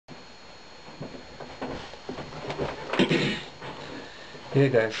Hey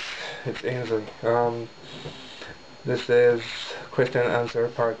guys, it's Ainzlee. This is question and answer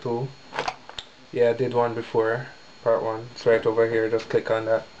part 2. Yeah, I did one before, part 1. It's right over here, just click on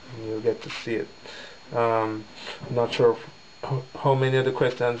that and you'll get to see it. Not sure how many of the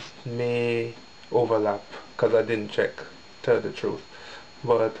questions may overlap, because I didn't check, tell the truth.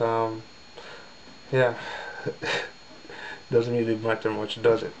 But yeah, doesn't really matter much,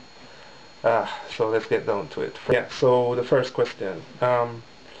 does it? So let's get down to it. Yeah, so the first question.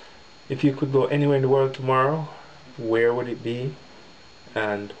 If you could go anywhere in the world tomorrow, where would it be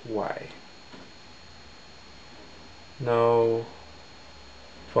and why? Now,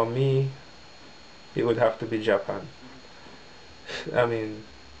 for me, it would have to be Japan. I mean,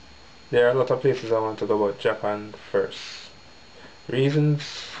 there are a lot of places I want to go, but Japan first. Reasons,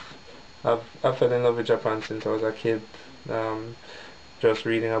 I've fell in love with Japan since I was a kid. Um, just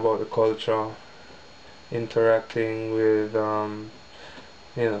reading about the culture, interacting with,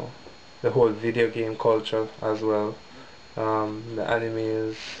 you know, the whole video game culture as well. The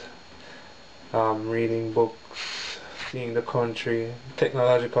animes, reading books, seeing the country,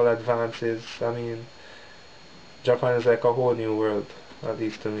 technological advances. I mean, Japan is like a whole new world, at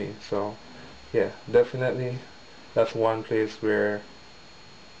least to me. So, yeah, definitely that's one place where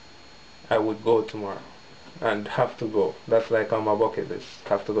I would go tomorrow and have to go. That's like on my bucket list.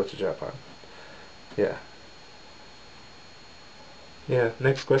 Have to go to Japan. Yeah. Yeah,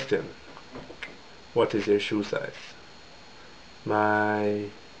 next question. What is your shoe size? My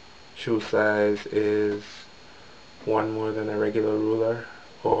shoe size is one more than a regular ruler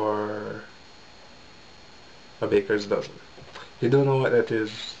or a baker's dozen. If you don't know what that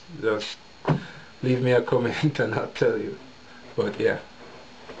is, just leave me a comment and I'll tell you. But yeah,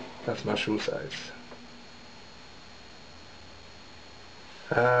 that's my shoe size.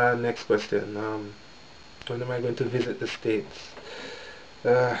 Next question. When am I going to visit the States?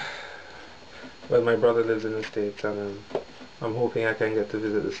 Uh, well, my brother lives in the States and I'm hoping I can get to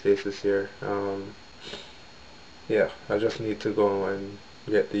visit the States this year. Yeah, I just need to go and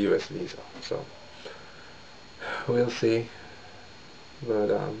get the US visa. So, we'll see.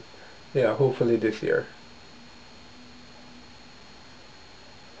 But yeah, hopefully this year.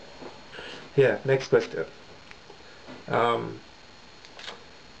 Yeah, next question. Um,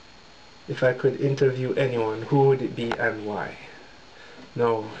 if I could interview anyone, who would it be and why?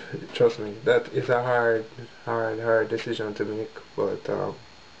 No, trust me, that is a hard decision to make. But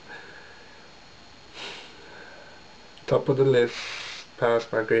top of the list,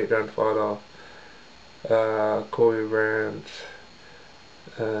 past my great grandfather, Kobe Bryant,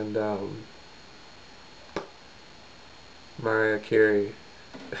 and Mariah Carey.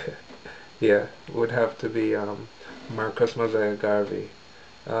 Yeah, would have to be Marcus Mosiah Garvey.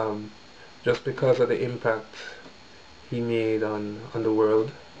 Um, just because of the impact he made on the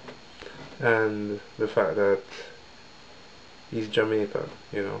world and the fact that he's Jamaican,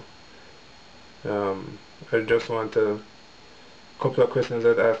 you know. I just want to couple of questions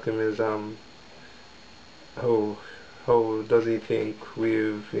I'd ask him is how does he think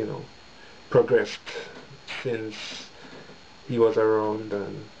we've progressed since he was around,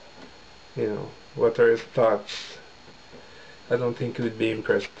 and what are his thoughts. I don't think he would be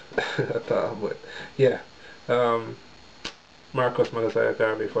impressed at all, but yeah, um, Marcus Malachi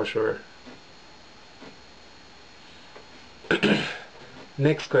Garvey for sure.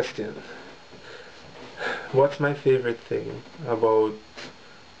 Next question. What's my favorite thing about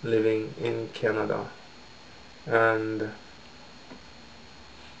living in Canada? And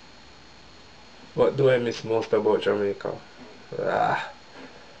what do I miss most about Jamaica? Ah,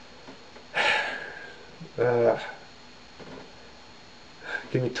 uh,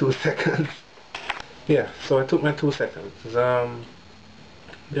 give me 2 seconds. Yeah, so I took my 2 seconds. There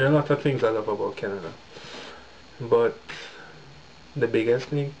are a lot of things I love about Canada, but the biggest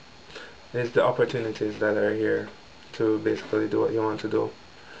thing is the opportunities that are here to basically do what you want to do.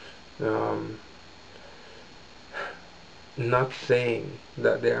 Um, Not saying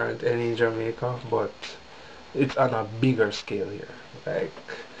that there aren't any in Jamaica, but it's on a bigger scale here. Like,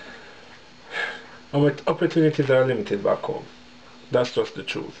 our opportunities are limited back home. That's just the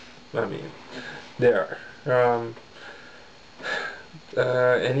truth. I mean, there are.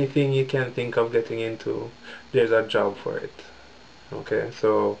 Anything you can think of getting into, there's a job for it. Okay,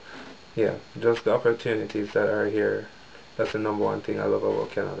 so yeah, just the opportunities that are here. That's the number one thing I love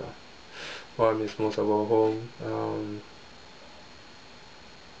about Canada. What I miss most about home.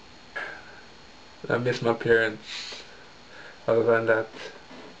 I miss my parents. Other than that,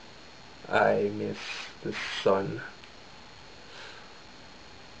 I miss the sun.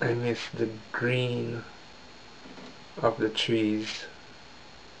 I miss the green of the trees.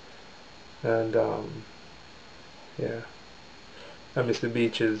 And yeah, I miss the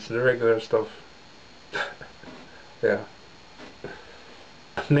beaches, the regular stuff. Yeah.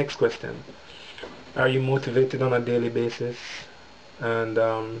 Next question. Are you motivated on a daily basis? And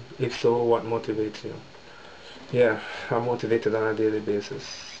if so, what motivates you? Yeah, I'm motivated on a daily basis.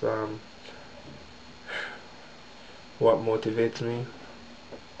 What motivates me?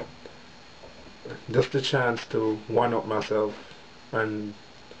 Just the chance to one up myself and,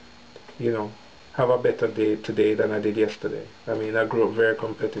 you know, have a better day today than I did yesterday. I mean, I grew up very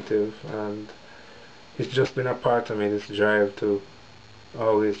competitive, and it's just been a part of me, this drive to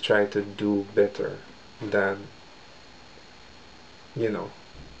always try to do better than, you know,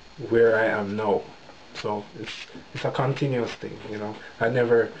 where I am now. So it's a continuous thing, you know. I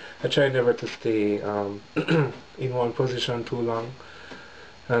try never to stay in one position too long,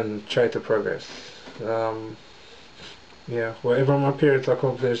 and try to progress. Um, yeah, whatever my parents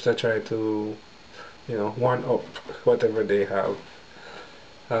accomplished, I try to, you know, one up whatever they have.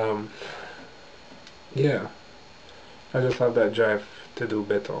 Um, yeah, I just have that drive to do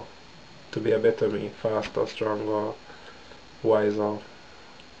better, to be a better me, faster, stronger, wiser,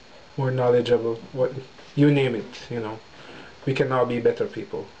 more knowledgeable. What you name it, you know. We can all be better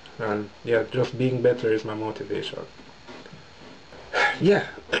people, and yeah, just being better is my motivation. Yeah.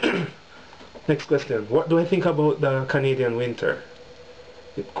 Next question. What do I think about the Canadian winter?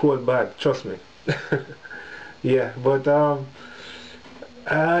 It's cold bad, trust me. Yeah, but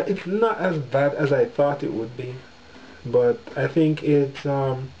it's not as bad as I thought it would be. But I think it's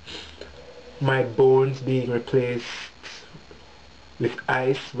my bones being replaced with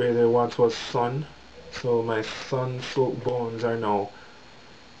ice where there once was sun. So my sun-soaked bones are now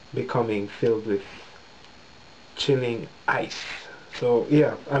becoming filled with chilling ice. So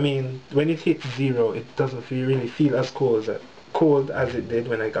yeah, I mean, when it hits zero, it doesn't really feel as cold as it did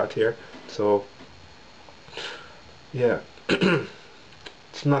when I got here. So yeah,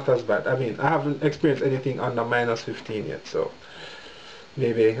 it's not as bad. I mean, I haven't experienced anything under -15 yet, so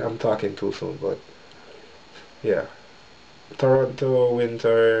maybe I'm talking too soon. But yeah, Toronto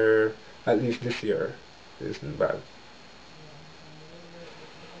winter, at least this year, isn't bad.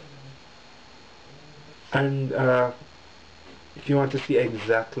 And if you want to see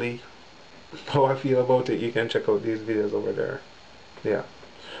exactly how I feel about it, you can check out these videos over there. Yeah,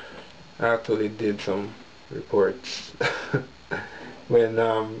 I actually did some reports when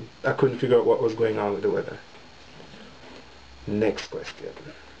I couldn't figure out what was going on with the weather. Next question.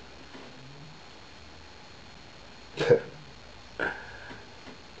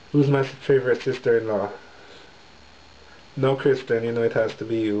 Who's my favorite sister-in-law? No, Kristen, you know it has to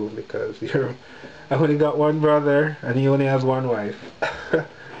be you because you're. I only got one brother and he only has one wife.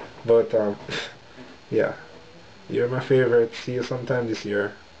 But yeah, you're my favorite. See you sometime this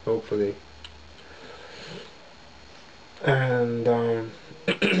year, hopefully. And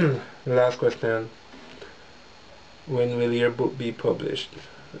last question. When will your book be published?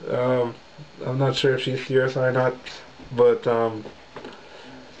 Um, I'm not sure if she's serious or not, but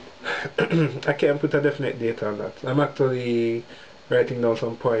I can't put a definite date on that. I'm actually writing down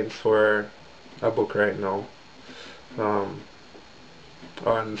some points for a book right now, um,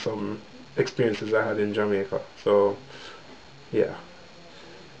 on some experiences I had in Jamaica. So yeah,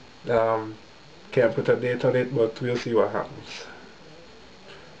 um, can't put a date on it, but we'll see what happens.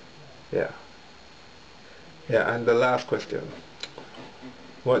 Yeah, yeah. And the last question: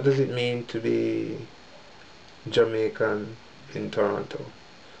 what does it mean to be Jamaican in Toronto?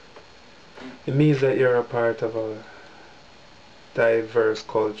 It means that you're a part of a diverse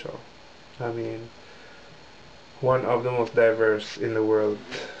culture. I mean, one of the most diverse in the world.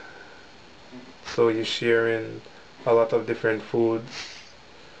 So you're sharing a lot of different foods.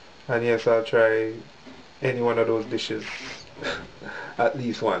 And yes, I'll try any one of those dishes at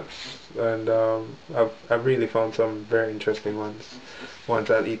least once. And I've really found some very interesting ones. Ones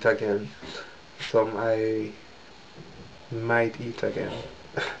I'll eat again. Some I might eat again.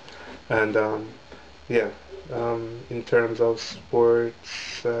 And yeah, in terms of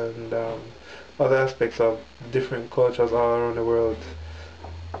sports and other aspects of different cultures all around the world,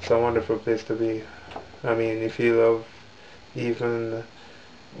 it's a wonderful place to be. I mean, if you love even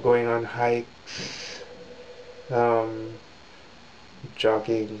going on hikes, um,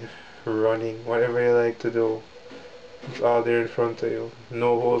 jogging, running, whatever you like to do, it's all there in front of you.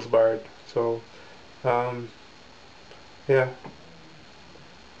 No holds barred. So, um, yeah,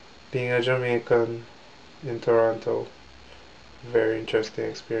 being a Jamaican in Toronto, very interesting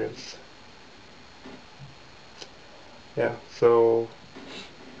experience. Yeah, so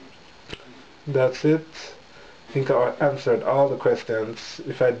that's it. I think I answered all the questions.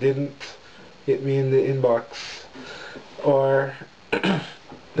 If I didn't, hit me in the inbox or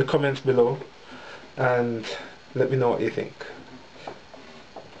the comments below and let me know what you think.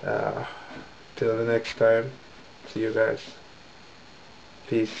 Uh, till the next time, see you guys.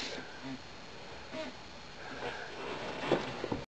 Peace.